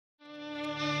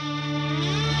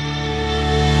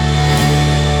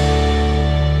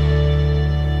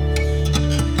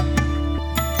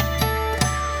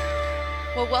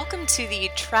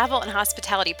travel and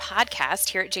hospitality podcast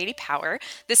here at JD Power.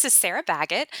 This is Sarah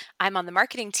Baggett. I'm on the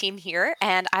marketing team here,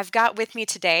 and I've got with me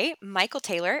today Michael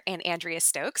Taylor and Andrea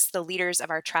Stokes, the leaders of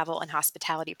our travel and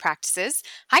hospitality practices.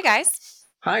 Hi, guys.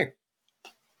 Hi.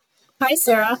 Hi,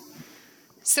 Sarah.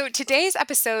 So today's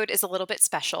episode is a little bit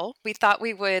special. We thought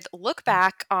we would look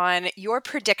back on your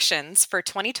predictions for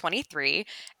 2023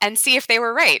 and see if they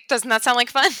were right. Doesn't that sound like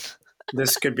fun?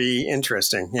 This could be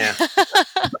interesting. Yeah.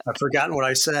 I've forgotten what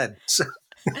I said. So.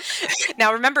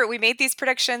 Now, remember, we made these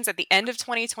predictions at the end of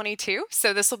 2022,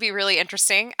 so this will be really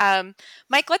interesting.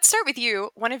 Mike, let's start with you.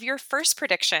 One of your first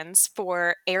predictions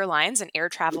for airlines and air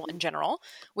travel in general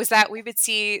was that we would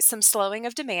see some slowing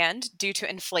of demand due to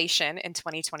inflation in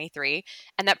 2023,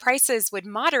 and that prices would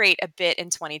moderate a bit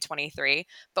in 2023,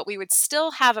 but we would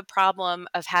still have a problem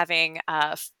of having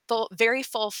very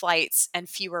full flights and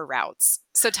fewer routes.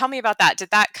 So tell me about that.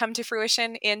 Did that come to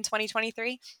fruition in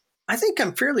 2023? I think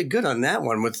I'm fairly good on that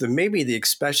one, with the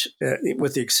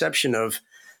exception of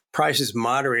prices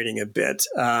moderating a bit.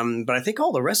 But I think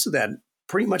all the rest of that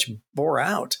pretty much bore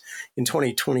out in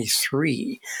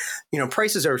 2023.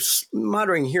 Prices are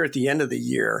moderating here at the end of the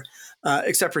year,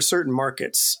 except for certain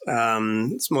markets.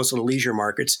 It's most of the leisure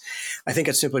markets. I think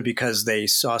it's simply because they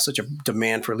saw such a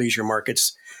demand for leisure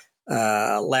markets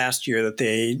last year that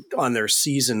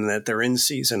they're in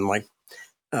season, like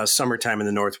summertime in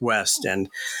the Northwest and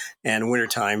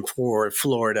wintertime for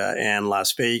Florida and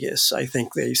Las Vegas. I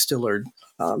think they still are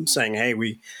saying, hey,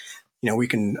 we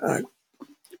can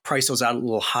price those out a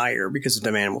little higher because the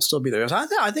demand will still be there. So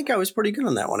I think I was pretty good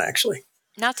on that one, actually.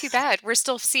 Not too bad. We're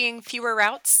still seeing fewer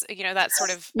routes, that sort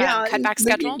of cutback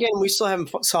schedule. Again, we still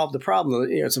haven't solved the problem.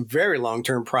 It's a very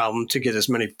long-term problem to get as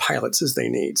many pilots as they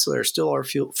need. So there still are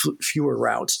fewer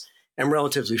routes and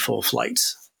relatively full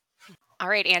flights. All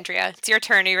right, Andrea, it's your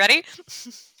turn. Are you ready?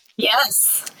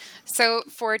 Yes. So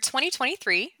for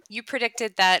 2023, you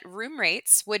predicted that room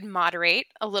rates would moderate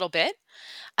a little bit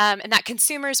and that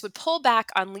consumers would pull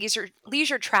back on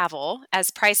leisure travel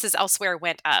as prices elsewhere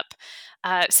went up.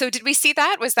 So did we see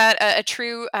that? Was that a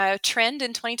true trend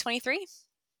in 2023?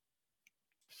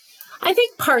 I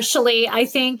think partially. I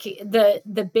think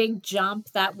the big jump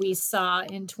that we saw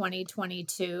in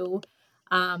 2022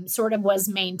 sort of was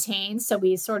maintained. So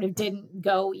we sort of didn't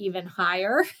go even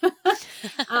higher.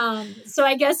 So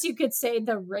I guess you could say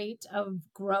the rate of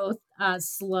growth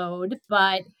slowed,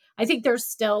 but I think there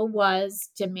still was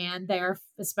demand there,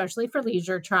 especially for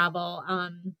leisure travel,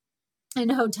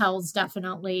 and hotels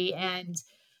definitely. And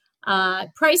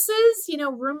prices,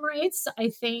 room rates, I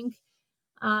think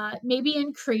maybe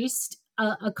increased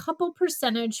a couple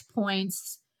percentage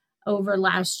points over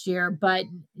last year, but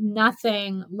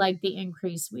nothing like the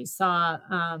increase we saw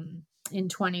in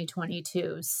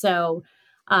 2022. So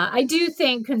I do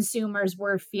think consumers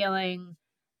were feeling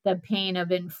the pain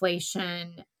of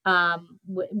inflation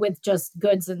with just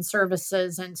goods and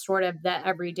services and sort of the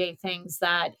everyday things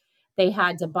that they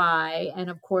had to buy.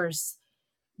 And of course,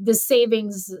 the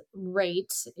savings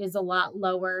rate is a lot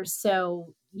lower.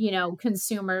 So,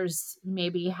 consumers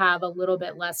maybe have a little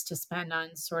bit less to spend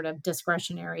on sort of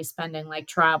discretionary spending like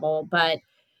travel. But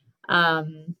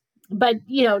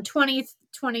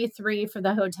 2023 for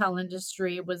the hotel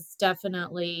industry was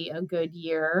definitely a good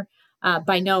year.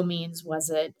 By no means was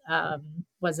it a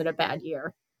bad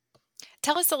year.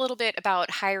 Tell us a little bit about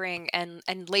hiring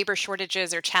and labor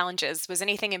shortages or challenges. Was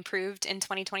anything improved in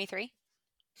 2023?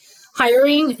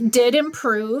 Hiring did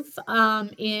improve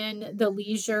in the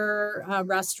leisure,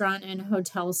 restaurant, and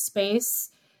hotel space.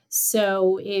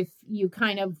 So if you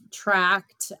kind of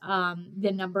tracked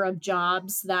the number of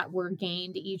jobs that were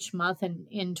gained each month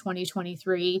in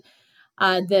 2023,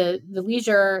 the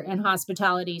leisure and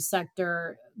hospitality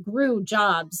sector grew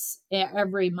jobs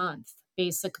every month,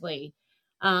 basically.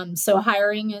 So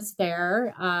hiring is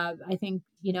there. I think,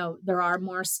 there are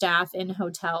more staff in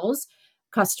hotels.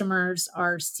 Customers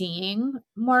are seeing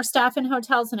more staff in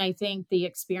hotels, and I think the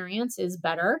experience is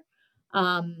better.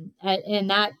 And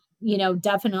that,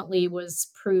 definitely was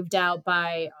proved out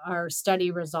by our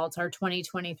study results, our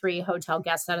 2023 hotel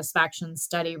guest satisfaction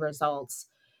study results,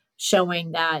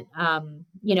 showing that,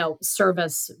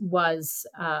 service was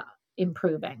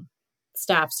improving,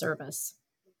 staff service.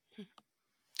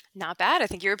 Not bad. I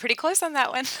think you were pretty close on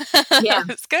that one. Yeah.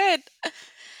 That's good.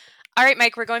 All right,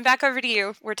 Mike, we're going back over to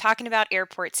you. We're talking about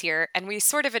airports here, and we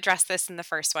sort of addressed this in the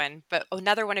first one, but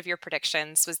another one of your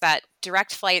predictions was that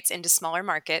direct flights into smaller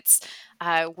markets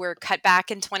were cut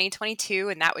back in 2022,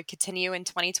 and that would continue in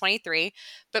 2023.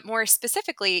 But more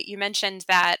specifically, you mentioned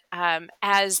that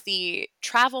as the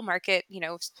travel market,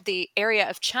 the area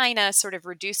of China sort of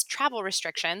reduced travel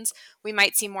restrictions, we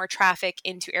might see more traffic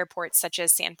into airports such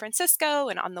as San Francisco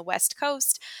and on the West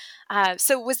Coast.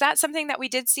 So was that something that we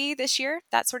did see this year,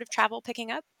 that sort of travel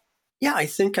picking up? Yeah, I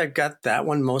think I got that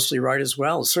one mostly right as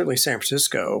well. Certainly San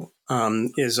Francisco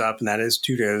is up, and that is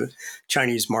due to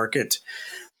Chinese market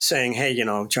saying, hey,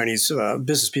 Chinese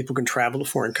business people can travel to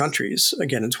foreign countries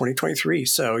again in 2023.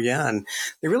 So, yeah, and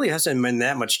there really hasn't been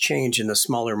that much change in the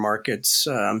smaller markets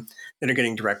that are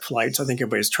getting direct flights. I think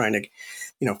everybody's trying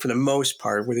to, for the most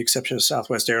part, with the exception of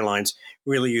Southwest Airlines,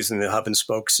 really using the hub and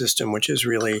spoke system, which is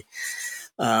really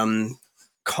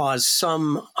caused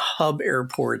some hub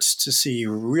airports to see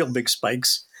real big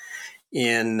spikes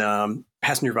in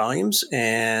passenger volumes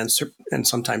and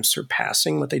sometimes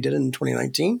surpassing what they did in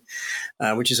 2019,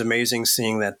 which is amazing,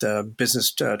 seeing that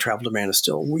business travel demand is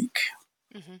still weak.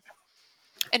 Mm-hmm.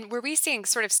 And were we seeing,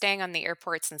 sort of staying on the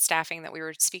airports and staffing that we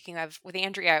were speaking of with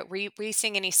Andrea, were you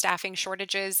seeing any staffing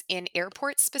shortages in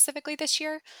airports specifically this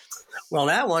year? Well,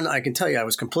 that one, I can tell you I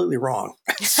was completely wrong.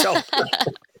 So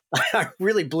I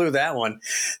really blew that one.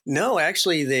 No,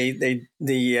 actually,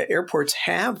 the airports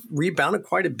have rebounded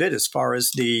quite a bit as far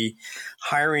as the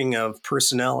hiring of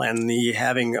personnel and the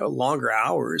having longer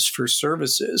hours for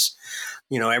services.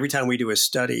 Every time we do a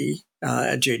study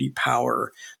at JD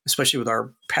Power, especially with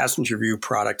our passenger view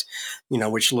product,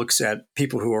 which looks at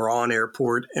people who are on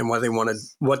airport and what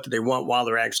do they want while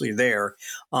they're actually there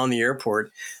on the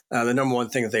airport. The number one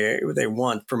thing that they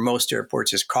want for most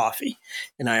airports is coffee.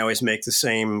 And I always make the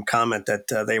same comment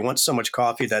that they want so much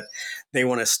coffee that they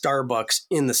want a Starbucks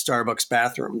in the Starbucks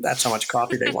bathroom. That's how much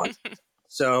coffee they want.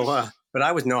 So, but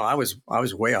I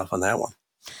was way off on that one.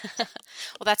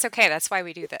 Well, that's okay. That's why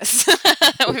we do this.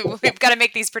 We've got to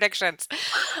make these predictions.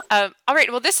 All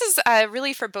right. Well, this is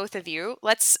really for both of you.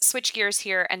 Let's switch gears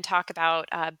here and talk about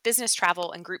business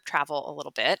travel and group travel a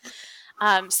little bit.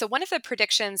 So one of the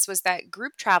predictions was that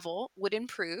group travel would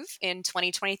improve in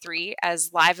 2023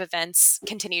 as live events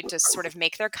continued to sort of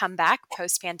make their comeback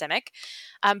post-pandemic.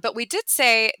 But we did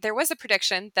say there was a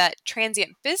prediction that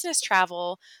transient business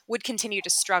travel would continue to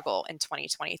struggle in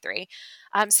 2023.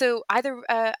 So either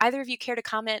of you care to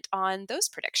comment on those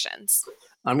predictions?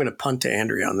 I'm going to punt to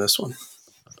Andrea on this one.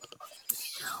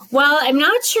 Well, I'm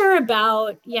not sure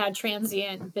about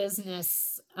transient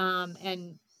business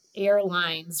and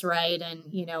airlines, right?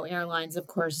 And airlines, of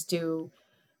course, do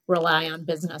rely on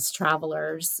business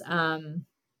travelers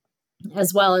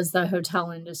as well as the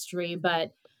hotel industry.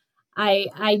 But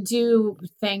I do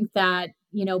think that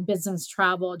business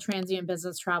travel, transient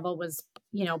business travel was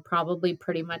probably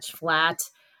pretty much flat.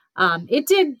 It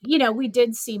did, we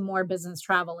did see more business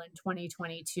travel in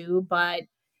 2022, but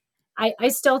I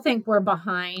still think we're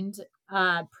behind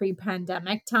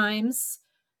pre-pandemic times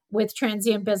with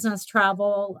transient business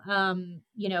travel.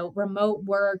 Remote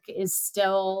work is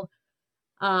still,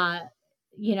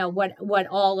 what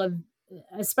all of,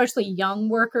 especially young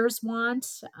workers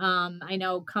want. I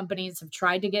know companies have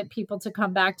tried to get people to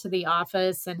come back to the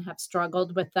office and have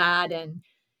struggled with that. And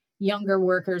younger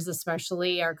workers,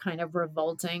 especially, are kind of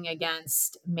revolting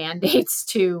against mandates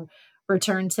to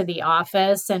return to the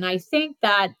office. And I think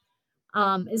that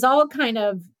is all kind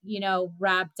of,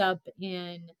 wrapped up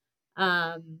in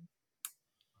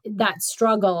that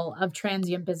struggle of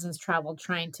transient business travel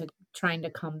trying to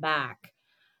come back.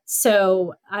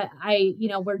 So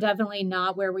we're definitely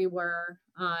not where we were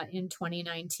in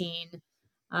 2019.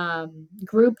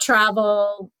 Group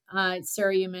travel,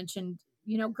 Sarah, you mentioned,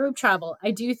 group travel.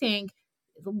 I do think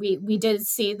we did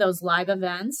see those live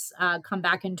events come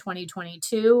back in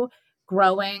 2022,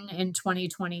 growing in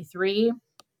 2023.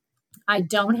 I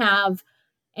don't have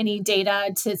any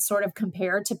data to sort of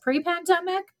compare to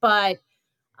pre-pandemic, but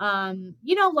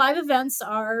live events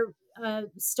are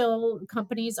still,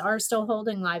 companies are still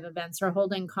holding live events or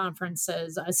holding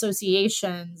conferences.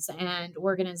 Associations and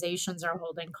organizations are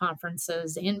holding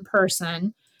conferences in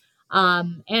person.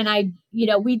 And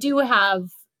we do have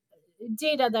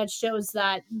data that shows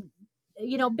that,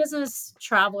 business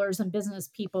travelers and business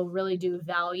people really do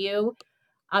value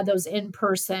those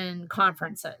in-person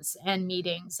conferences and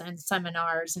meetings and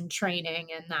seminars and training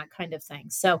and that kind of thing.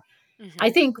 So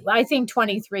Mm-hmm. I think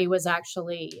 23 was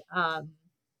actually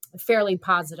fairly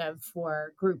positive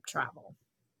for group travel.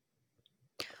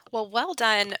 Well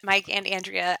done, Mike and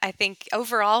Andrea. I think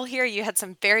overall here you had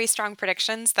some very strong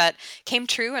predictions that came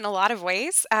true in a lot of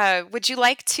ways. Would you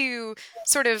like to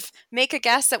sort of make a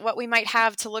guess at what we might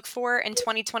have to look for in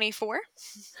 2024?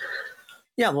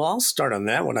 Yeah, well, I'll start on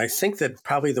that one. I think that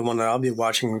probably the one that I'll be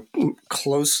watching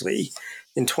closely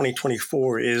in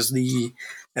 2024 is the,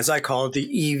 as I call it, the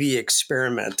EV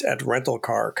experiment at rental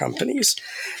car companies,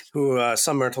 who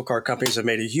some rental car companies have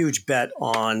made a huge bet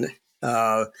on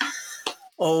the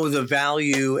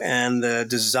value and the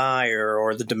desire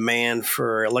or the demand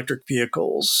for electric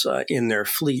vehicles in their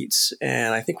fleets.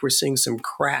 And I think we're seeing some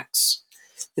cracks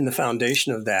in the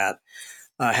foundation of that,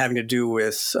 having to do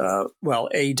with,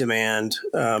 A, demand,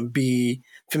 B,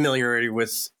 familiarity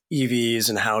with EVs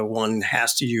and how one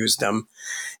has to use them,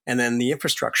 and then the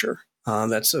infrastructure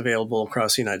that's available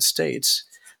across the United States,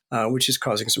 which is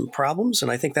causing some problems.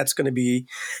 And I think that's going to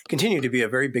continue to be a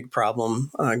very big problem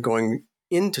going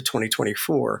into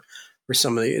 2024 for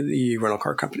some of the rental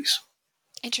car companies.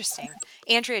 Interesting.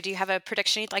 Andrea, do you have a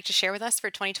prediction you'd like to share with us for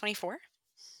 2024?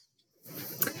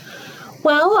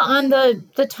 Well, on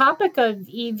the topic of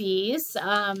EVs,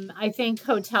 I think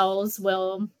hotels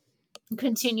will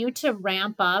continue to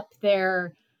ramp up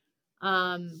their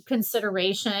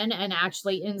consideration and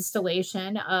actually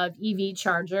installation of EV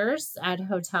chargers at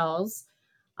hotels.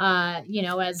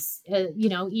 As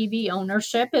EV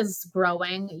ownership is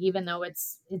growing, even though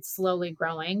it's slowly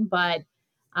growing, but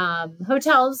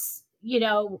hotels,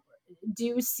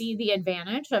 do see the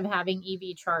advantage of having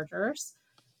EV chargers.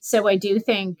 So I do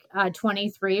think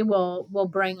 23 will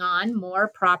bring on more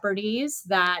properties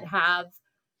that have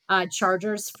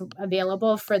chargers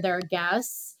available for their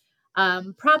guests.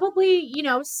 Probably,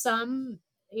 some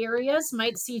areas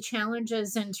might see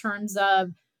challenges in terms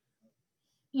of,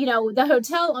 the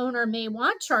hotel owner may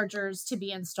want chargers to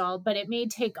be installed, but it may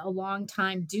take a long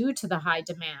time due to the high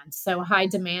demand. So high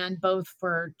demand both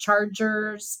for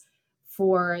chargers,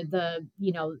 for the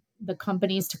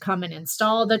companies to come and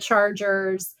install the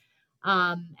chargers,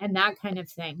 and that kind of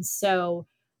thing. So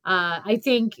I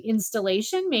think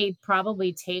installation may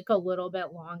probably take a little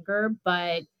bit longer,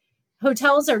 but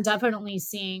hotels are definitely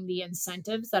seeing the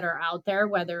incentives that are out there,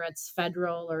 whether it's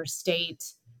federal or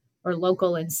state or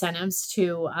local incentives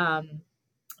to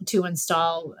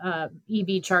install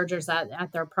EV chargers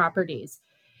at their properties.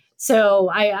 So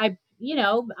I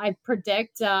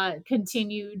predict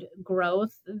continued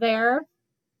growth there.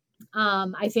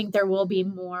 I think there will be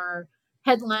more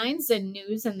headlines and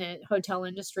news in the hotel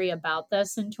industry about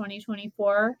this in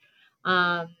 2024.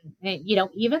 And,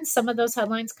 even some of those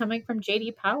headlines coming from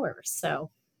JD Power. So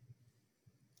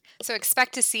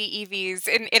expect to see EVs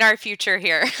in our future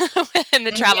here in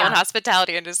the travel and Yeah.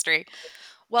 hospitality industry.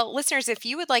 Well, listeners, if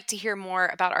you would like to hear more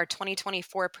about our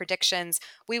 2024 predictions,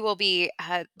 that will be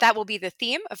the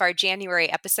theme of our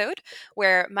January episode,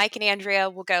 where Mike and Andrea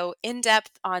will go in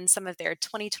depth on some of their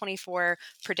 2024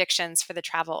 predictions for the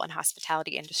travel and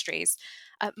hospitality industries.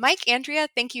 Mike, Andrea,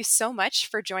 thank you so much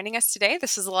for joining us today.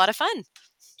 This was a lot of fun.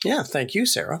 Yeah, thank you,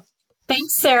 Sarah.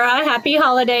 Thanks, Sarah. Happy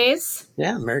holidays.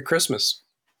 Yeah, Merry Christmas.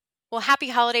 Well, happy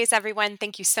holidays, everyone.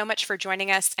 Thank you so much for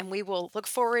joining us, and we will look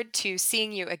forward to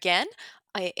seeing you again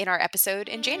in our episode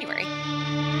in January.